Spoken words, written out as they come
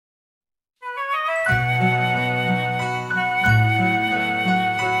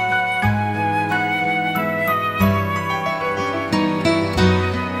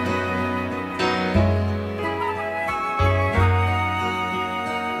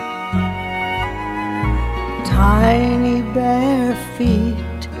Tiny bare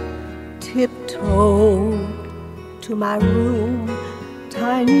feet tiptoed to my room.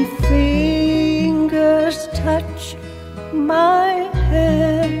 Tiny fingers touch my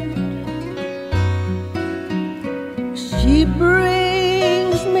hand. She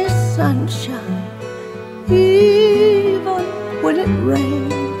brings me sunshine, even when it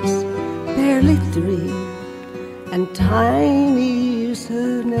rains. Barely 3, and Tiny is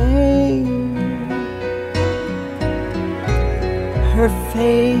her name. Her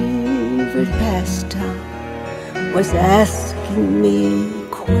favorite pastime was asking me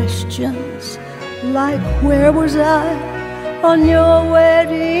questions like, where was I on your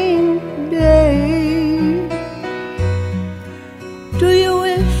wedding day? Do you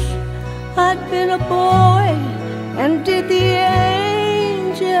wish I'd been a boy? And did the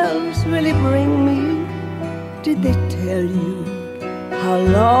angels really bring me? Did they tell you how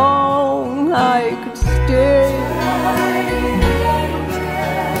long I could stay?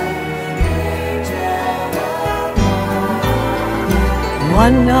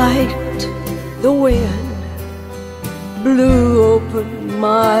 One night the wind blew open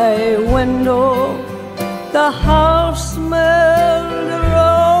my window. The house smelled of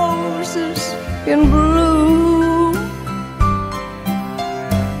roses in bloom,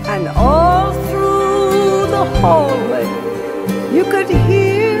 and all through the hallway you could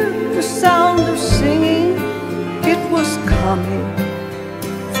hear the sound of singing. It was coming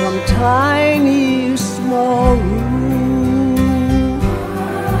from Tiny's small room.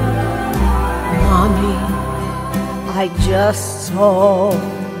 Mommy, I just saw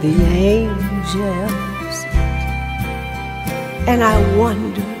the angels, and I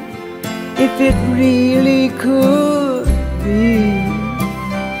wonder if it really could be,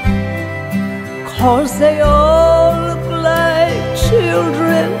 'cause they all look like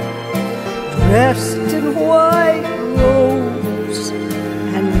children dressed in white robes,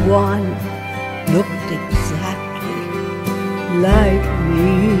 and one looked exactly like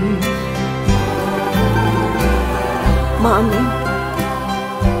me. Mommy,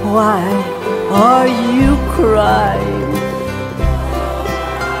 why are you crying?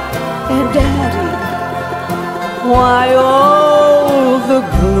 And Daddy, why all the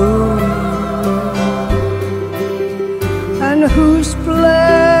gloom? And who's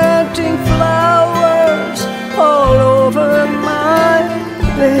planting flowers all over my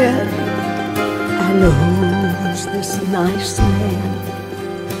bed? And who's this nice man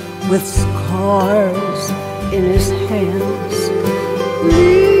with scars in his hands,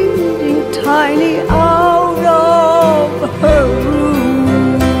 leading Tiny out of her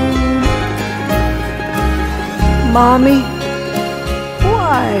room? Mommy,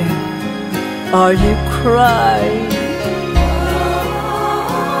 why are you crying?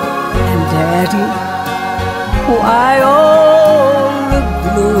 And Daddy, why all the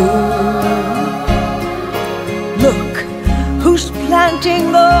gloom? Look, who's planting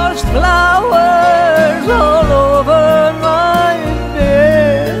those flowers all over my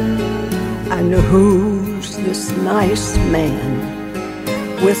bed? And who's this nice man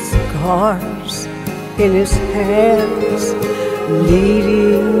with scars in his hands,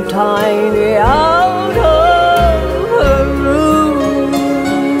 leading Tiny out of